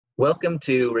Welcome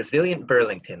to Resilient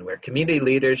Burlington, where community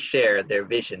leaders share their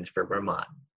visions for Vermont.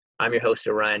 I'm your host,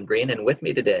 Orion Green, and with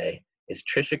me today is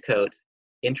Tricia Coates,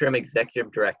 Interim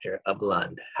Executive Director of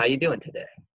Lund. How are you doing today?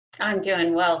 I'm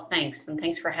doing well, thanks, and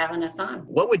thanks for having us on.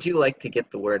 What would you like to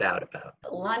get the word out about?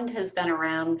 Lund has been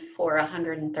around for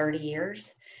 130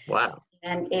 years. Wow.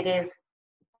 And it is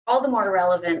all the more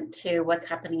relevant to what's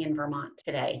happening in Vermont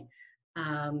today.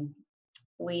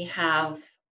 We have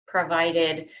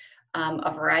provided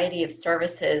a variety of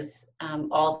services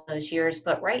all those years,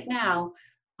 but right now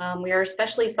we are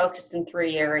especially focused in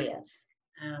three areas: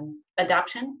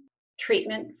 adoption,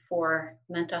 treatment for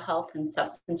mental health and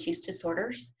substance use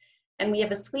disorders, and we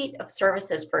have a suite of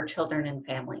services for children and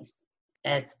families.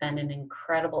 It's been an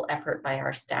incredible effort by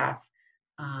our staff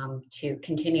to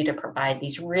continue to provide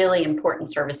these really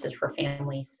important services for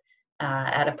families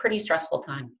at a pretty stressful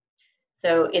time.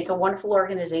 So it's a wonderful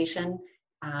organization.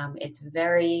 It's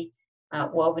very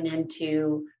woven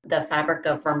into the fabric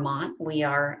of Vermont. We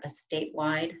are a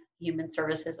statewide human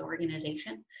services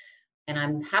organization, and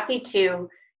I'm happy to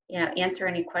answer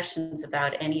any questions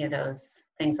about any of those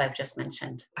things I've just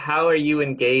mentioned. How are you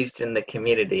engaged in the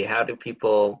community? How do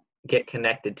people get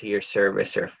connected to your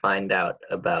service or find out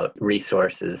about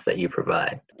resources that you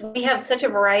provide? We have such a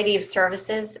variety of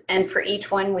services, and for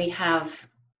each one we have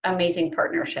amazing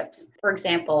partnerships. For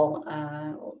example,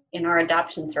 in our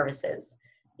adoption services,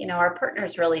 our partner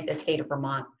is really the state of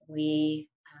Vermont. We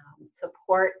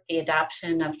support the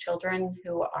adoption of children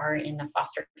who are in the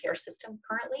foster care system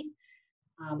currently.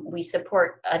 We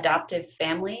support adoptive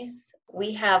families.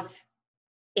 We have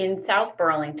in South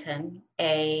Burlington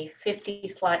a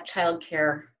 50-slot child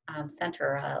care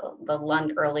center, the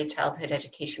Lund Early Childhood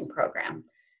Education Program.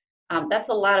 That's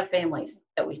a lot of families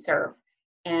that we serve.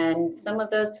 And some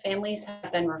of those families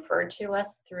have been referred to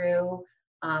us through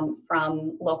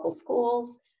from local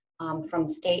schools, from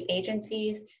state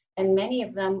agencies, and many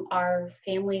of them are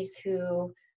families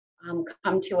who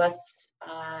come to us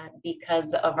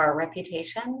because of our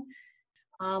reputation.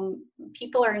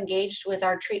 People are engaged with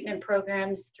our treatment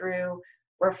programs through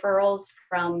referrals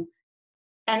from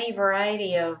any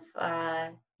variety of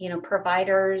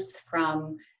providers,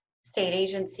 from state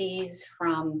agencies,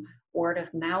 from word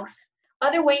of mouth.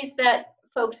 Other ways that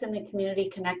folks in the community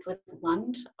connect with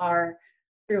Lund are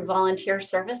through volunteer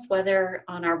service, whether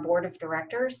on our board of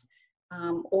directors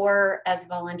or as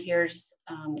volunteers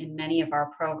in many of our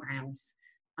programs.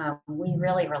 We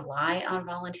really rely on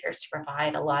volunteers to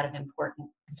provide a lot of important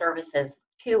services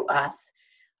to us.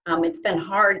 It's been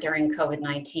hard during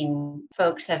COVID-19.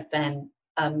 Folks have been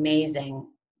amazing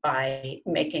by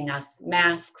making us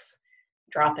masks,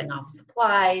 dropping off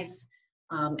supplies,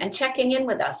 and checking in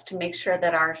with us to make sure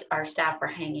that our staff are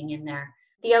hanging in there.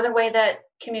 The other way that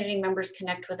community members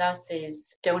connect with us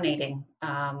is donating.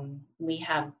 We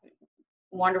have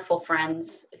wonderful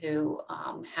friends who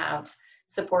have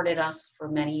supported us for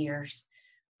many years,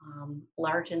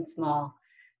 large and small.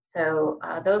 So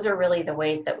those are really the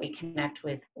ways that we connect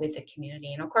with the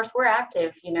community. And of course, we're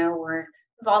active. We're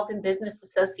involved in business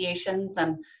associations,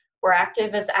 and we're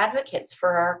active as advocates for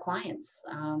our clients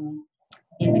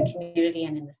in the community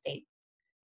and in the state.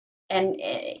 And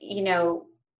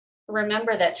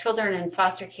remember that children in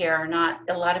foster care are not,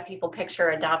 a lot of people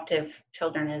picture adoptive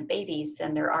children as babies,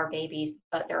 and there are babies,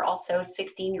 but they're also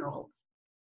 16-year-olds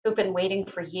who've been waiting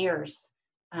for years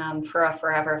for a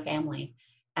forever family.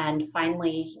 And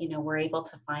finally, we're able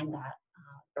to find that,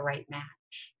 the right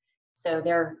match. So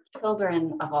there are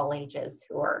children of all ages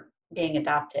who are being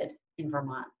adopted in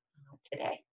Vermont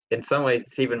today. In some ways,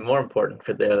 it's even more important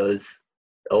for those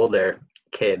older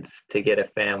kids to get a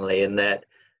family, in that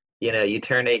you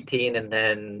turn 18 and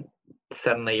then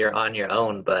suddenly you're on your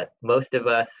own. But most of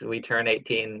us, we turn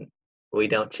 18, we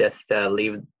don't just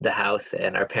leave the house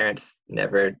and our parents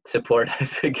never support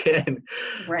us again.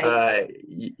 Right.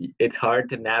 It's hard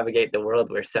to navigate the world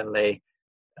where suddenly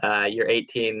you're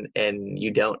 18 and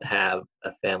you don't have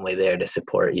a family there to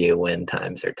support you when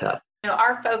times are tough.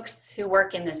 Our folks who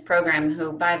work in this program,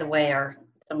 who, by the way, are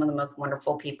some of the most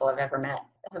wonderful people I've ever met,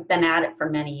 have been at it for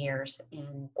many years.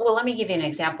 And let me give you an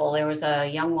example. There was a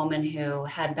young woman who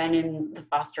had been in the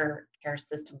foster care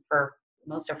system for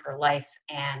most of her life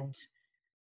and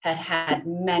had had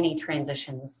many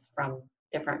transitions from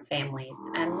different families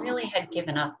and really had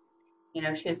given up.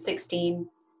 She was 16.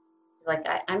 She's like,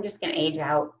 I'm just going to age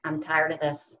out. I'm tired of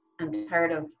this. I'm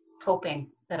tired of hoping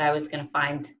that I was going to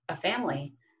find a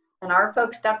family. And our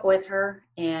folks stuck with her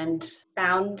and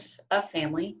found a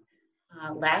family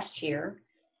last year.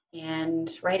 And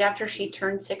right after she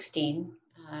turned 16,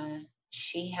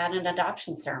 she had an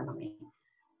adoption ceremony.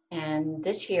 And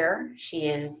this year she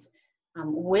is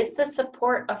with the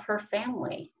support of her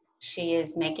family. She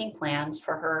is making plans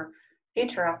for her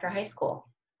future after high school.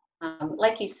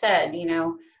 Like you said,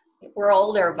 we're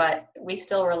older, but we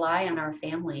still rely on our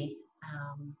family,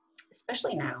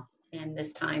 especially now in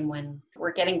this time when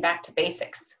we're getting back to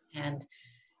basics. And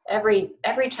every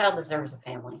child deserves a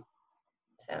family.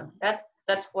 So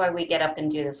that's why we get up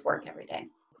and do this work every day.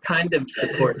 Kind of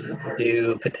supports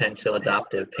do potential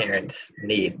adoptive parents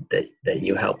need that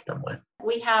you help them with?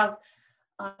 We have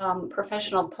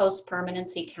professional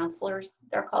post-permanency counselors.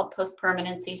 They're called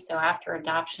post-permanency, so after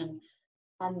adoption.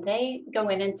 And they go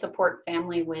in and support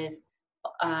family with,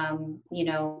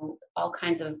 all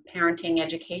kinds of parenting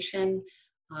education,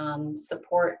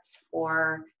 supports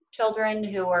for children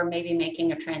who are maybe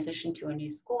making a transition to a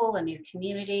new school, a new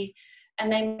community,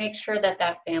 and they make sure that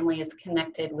that family is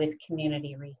connected with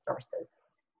community resources.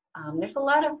 There's a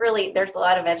lot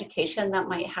of education that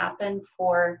might happen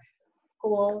for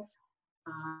schools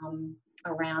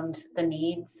around the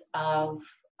needs of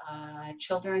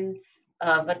children,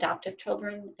 of adoptive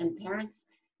children and parents.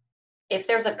 If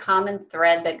there's a common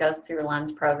thread that goes through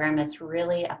LUND's program, it's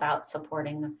really about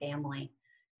supporting the family.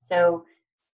 So,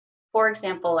 for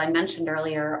example, I mentioned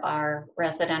earlier our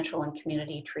residential and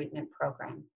community treatment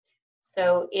program.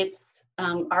 So it's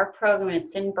our program,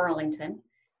 it's in Burlington.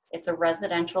 It's a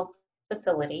residential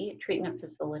facility, treatment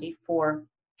facility for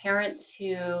parents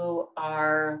who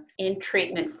are in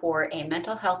treatment for a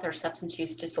mental health or substance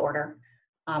use disorder,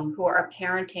 who are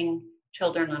parenting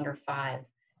children under 5.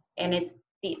 And it's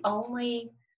the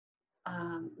only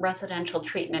residential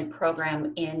treatment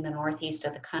program in the northeast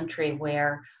of the country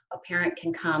where a parent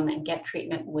can come and get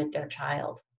treatment with their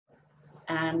child.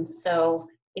 And so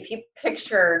if you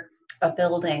picture a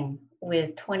building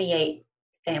with 28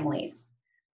 families,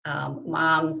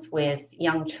 moms with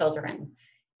young children,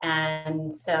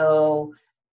 and so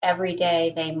every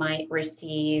day they might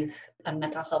receive a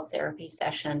mental health therapy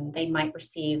session, they might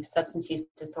receive substance use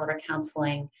disorder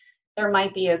counseling, there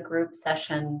might be a group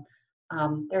session,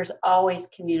 there's always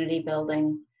community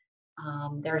building,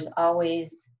 there's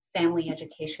always family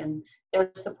education,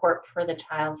 there's support for the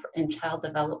child in child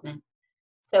development.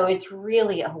 So it's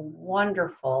really a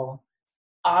wonderful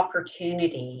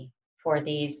opportunity for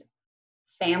these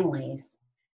families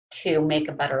to make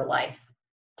a better life,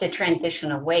 to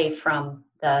transition away from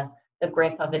the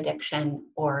grip of addiction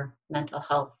or mental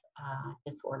health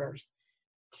disorders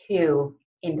to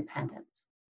independence.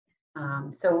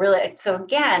 So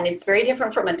again, it's very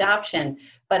different from adoption,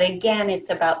 but again, it's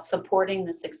about supporting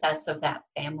the success of that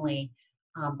family,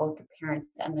 both the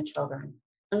parents and the children.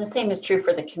 And the same is true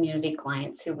for the community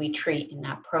clients who we treat in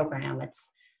that program.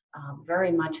 It's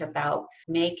very much about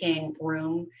making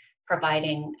room,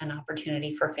 providing an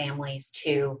opportunity for families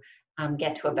to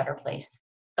get to a better place.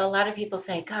 A lot of people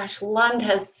say, gosh, Lund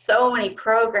has so many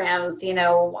programs,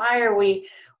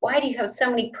 why do you have so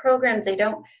many programs? They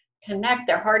don't connect,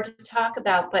 they're hard to talk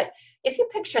about. But if you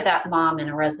picture that mom in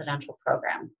a residential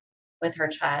program with her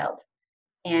child,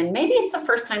 and maybe it's the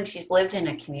first time she's lived in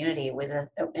a community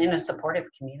in a supportive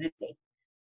community.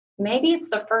 Maybe it's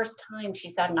the first time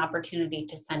she's had an opportunity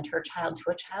to send her child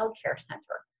to a child care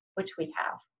center, which we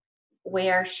have,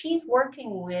 where she's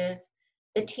working with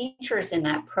the teachers in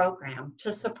that program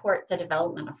to support the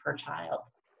development of her child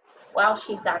while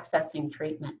she's accessing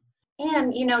treatment.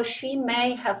 And, she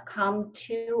may have come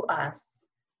to us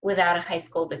without a high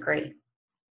school degree.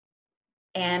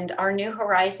 And our New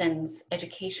Horizons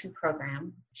education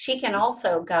program, she can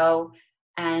also go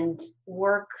and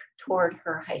work toward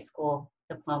her high school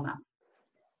diploma.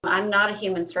 I'm not a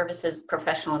human services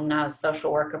professional, I'm not a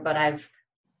social worker, but I'm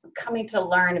coming to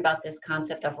learn about this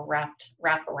concept of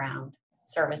wraparound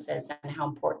services and how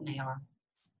important they are.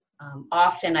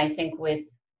 Often I think with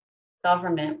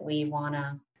government, we want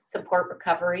to support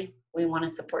recovery, we want to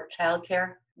support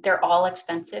childcare. They're all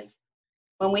expensive.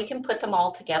 When we can put them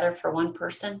all together for one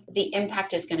person, the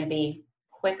impact is going to be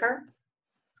quicker,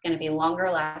 it's going to be longer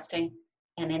lasting,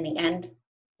 and in the end,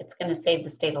 it's going to save the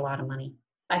state a lot of money.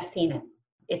 I've seen it.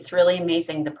 It's really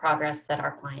amazing the progress that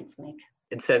our clients make.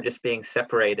 Instead of just being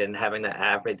separated and having the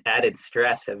added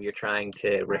stress of you're trying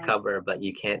to recover, but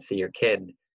you can't see your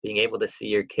kid, being able to see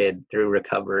your kid through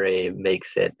recovery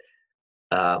makes it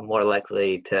more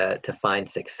likely to find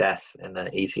success and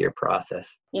an easier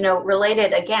process.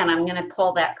 Related, again, I'm going to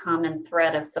pull that common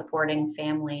thread of supporting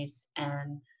families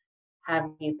and have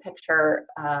you picture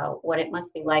what it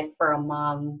must be like for a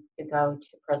mom to go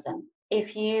to prison.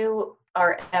 If you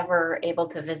are ever able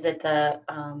to visit the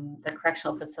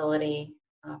correctional facility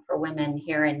for women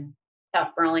here in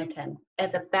South Burlington,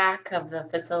 at the back of the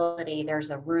facility, there's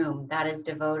a room that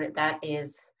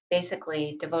is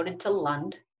basically devoted to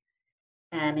Lund.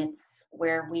 and it's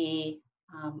where we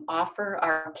offer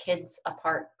our Kids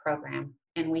Apart program.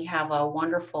 And we have a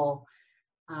wonderful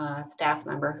staff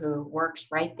member who works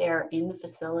right there in the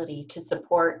facility to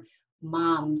support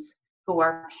moms who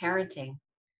are parenting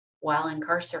while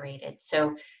incarcerated.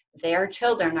 So their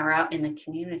children are out in the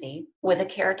community with a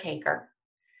caretaker,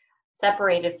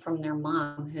 separated from their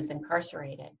mom who's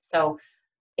incarcerated. So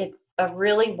it's a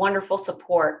really wonderful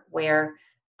support where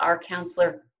our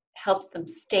counselor helps them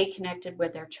stay connected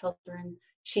with their children.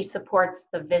 She supports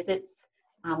the visits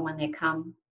when they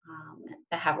come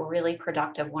to have really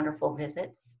productive, wonderful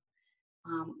visits.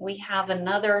 We have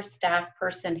another staff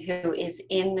person who is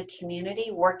in the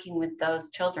community working with those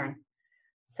children.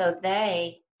 So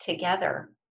they together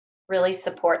really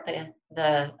support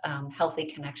the healthy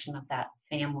connection of that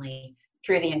family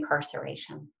through the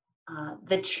incarceration.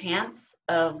 The chance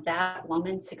of that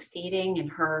woman succeeding in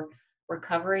her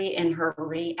recovery and her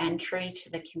re-entry to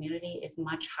the community is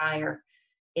much higher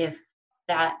if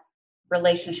that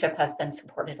relationship has been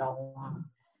supported all along.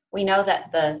 We know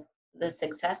that the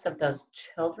success of those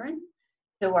children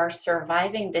who are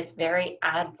surviving this very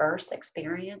adverse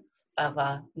experience of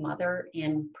a mother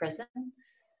in prison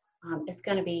is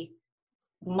going to be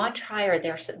much higher.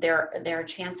 Their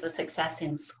chance of success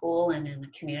in school and in the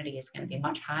community is going to be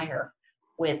much higher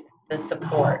with the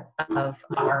support of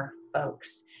our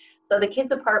folks. So the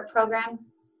Kids Apart program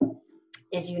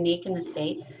is unique in the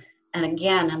state. And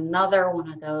again, another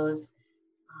one of those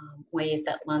ways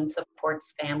that Lund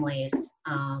supports families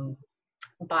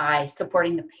by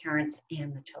supporting the parents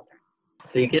and the children.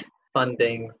 So you get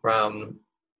funding from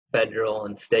federal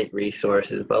and state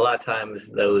resources, but a lot of times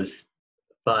those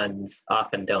funds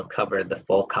often don't cover the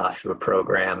full cost of a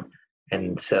program.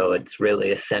 And so it's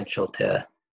really essential to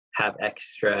have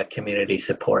extra community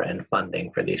support and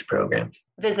funding for these programs.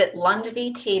 Visit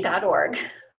lundvt.org.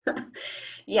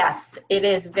 Yes, it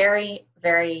is very,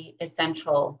 very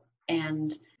essential.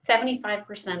 And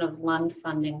 75% of Lund's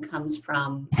funding comes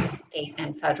from state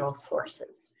and federal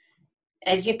sources.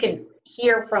 As you can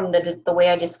hear from the way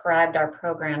I described our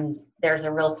programs, there's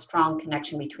a real strong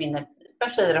connection between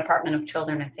especially the Department of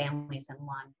Children and Families and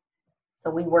Lund. So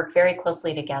we work very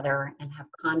closely together and have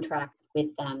contracts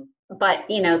with them. But,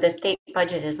 the state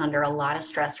budget is under a lot of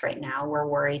stress right now. We're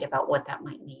worried about what that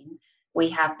might mean. We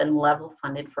have been level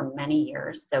funded for many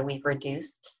years, so we've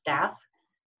reduced staff.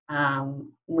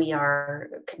 We are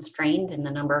constrained in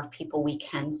the number of people we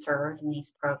can serve in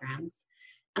these programs.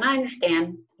 And I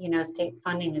understand, state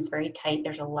funding is very tight.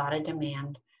 There's a lot of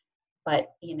demand.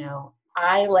 But,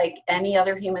 I, like any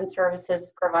other human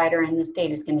services provider in the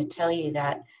state, is going to tell you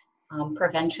that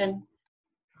prevention,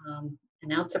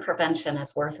 an ounce of prevention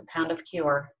is worth a pound of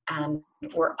cure. And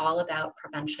we're all about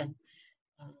prevention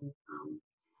and,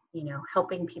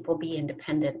 helping people be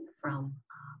independent from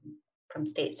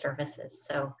state services.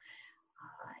 So,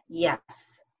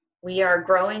 yes, we are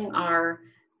growing our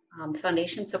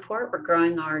foundation support. We're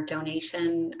growing our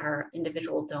donation, our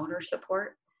individual donor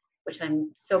support, which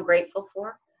I'm so grateful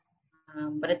for.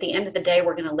 But at the end of the day,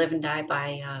 we're going to live and die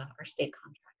by our state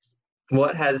contracts.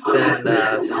 What has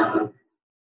been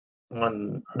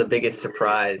one the biggest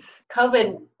surprise?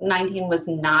 COVID-19 was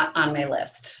not on my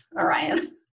list,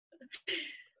 Orion.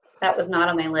 That was not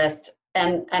on my list.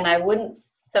 And I wouldn't,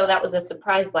 so that was a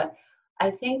surprise, but I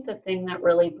think the thing that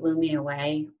really blew me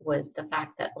away was the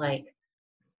fact that,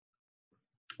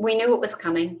 we knew it was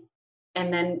coming,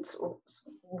 and then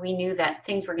we knew that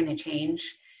things were going to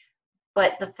change.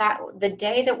 But the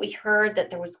day that we heard that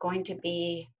there was going to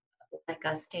be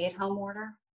a stay-at-home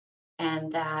order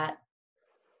and that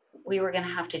we were going to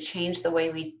have to change the way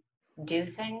we do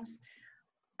things,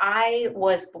 I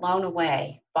was blown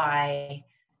away by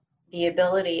the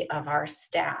ability of our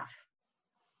staff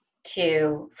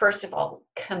to, first of all,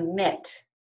 commit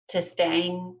to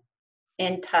staying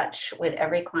in touch with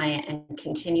every client and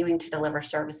continuing to deliver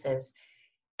services,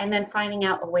 and then finding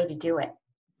out a way to do it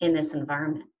in this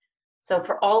environment. So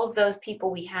for all of those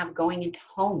people we have going into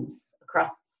homes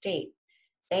across the state,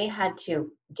 they had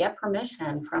to get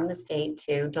permission from the state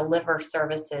to deliver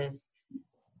services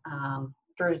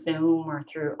through Zoom or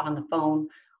on the phone,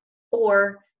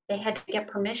 or they had to get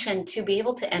permission to be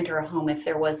able to enter a home if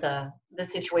there was the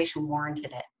situation warranted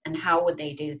it. And how would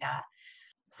they do that?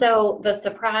 So the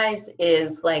surprise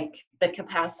is the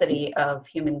capacity of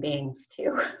human beings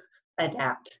to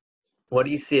adapt. What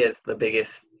do you see as the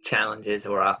biggest challenges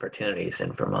or opportunities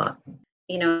in Vermont?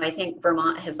 I think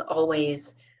Vermont has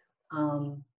always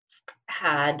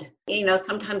had,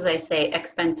 sometimes I say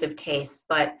expensive tastes,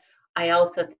 but I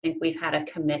also think we've had a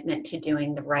commitment to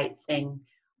doing the right thing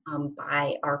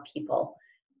by our people.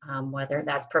 whether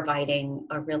that's providing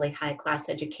a really high-class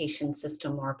education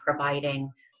system or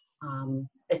providing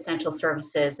essential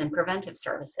services and preventive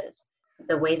services.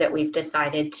 The way that we've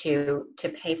decided to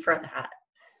pay for that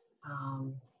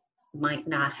might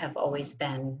not have always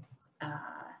been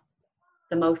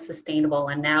the most sustainable,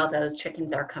 and now those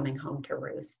chickens are coming home to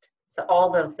roost. So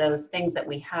all of those things that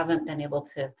we haven't been able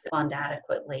to fund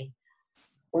adequately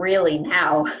really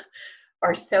now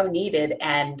are so needed,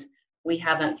 and we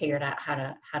haven't figured out how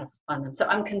to fund them. So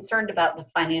I'm concerned about the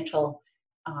financial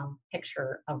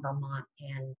picture of Vermont,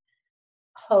 and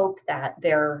hope that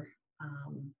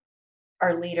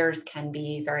our leaders can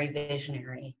be very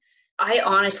visionary. I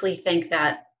honestly think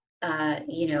that,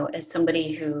 as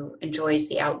somebody who enjoys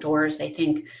the outdoors, I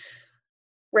think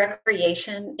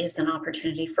recreation is an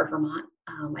opportunity for Vermont.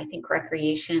 I think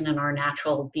recreation and our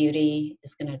natural beauty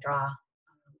is going to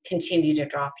continue to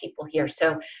draw people here.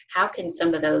 So how can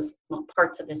some of those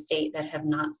parts of the state that have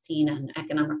not seen an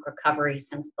economic recovery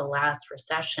since the last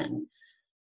recession,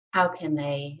 how can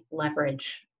they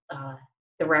leverage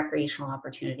the recreational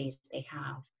opportunities they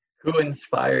have? Who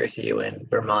inspires you in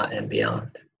Vermont and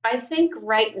beyond? I think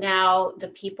right now, the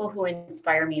people who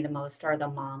inspire me the most are the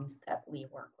moms that we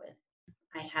work with.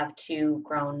 I have 2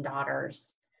 grown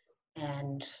daughters,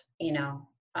 and,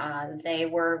 they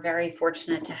were very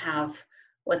fortunate to have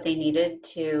what they needed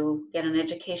to get an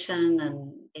education,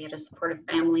 and they had a supportive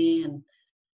family, and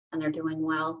they're doing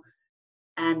well.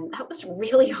 And that was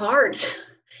really hard.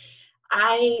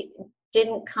 I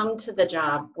didn't come to the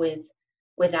job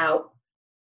without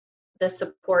the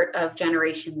support of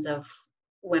generations of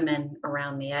women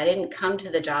around me. I didn't come to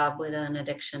the job with an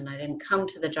addiction. I didn't come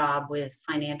to the job with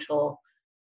financial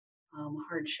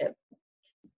hardship.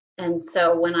 And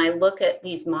so when I look at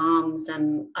these moms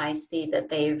and I see that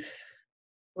they've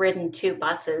ridden 2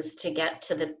 buses to get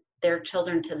to their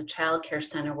children to the child care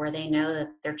center, where they know that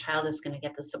their child is going to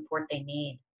get the support they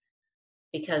need,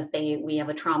 because we have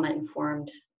a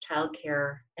trauma-informed child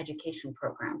care education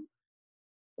program,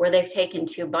 where they've taken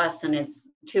 2 buses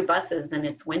and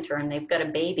it's winter, and they've got a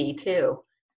baby too.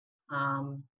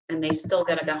 And they've still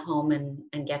got to go home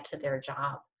and get to their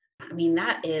job. I mean,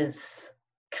 that is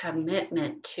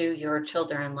commitment to your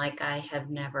children like I have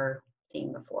never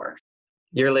seen before.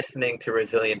 You're listening to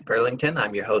Resilient Burlington.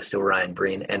 I'm your host, Orion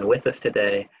Breen, and with us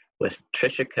today was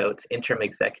Tricia Coates, Interim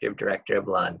Executive Director of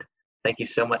Lund. Thank you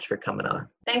so much for coming on.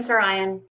 Thanks, Orion.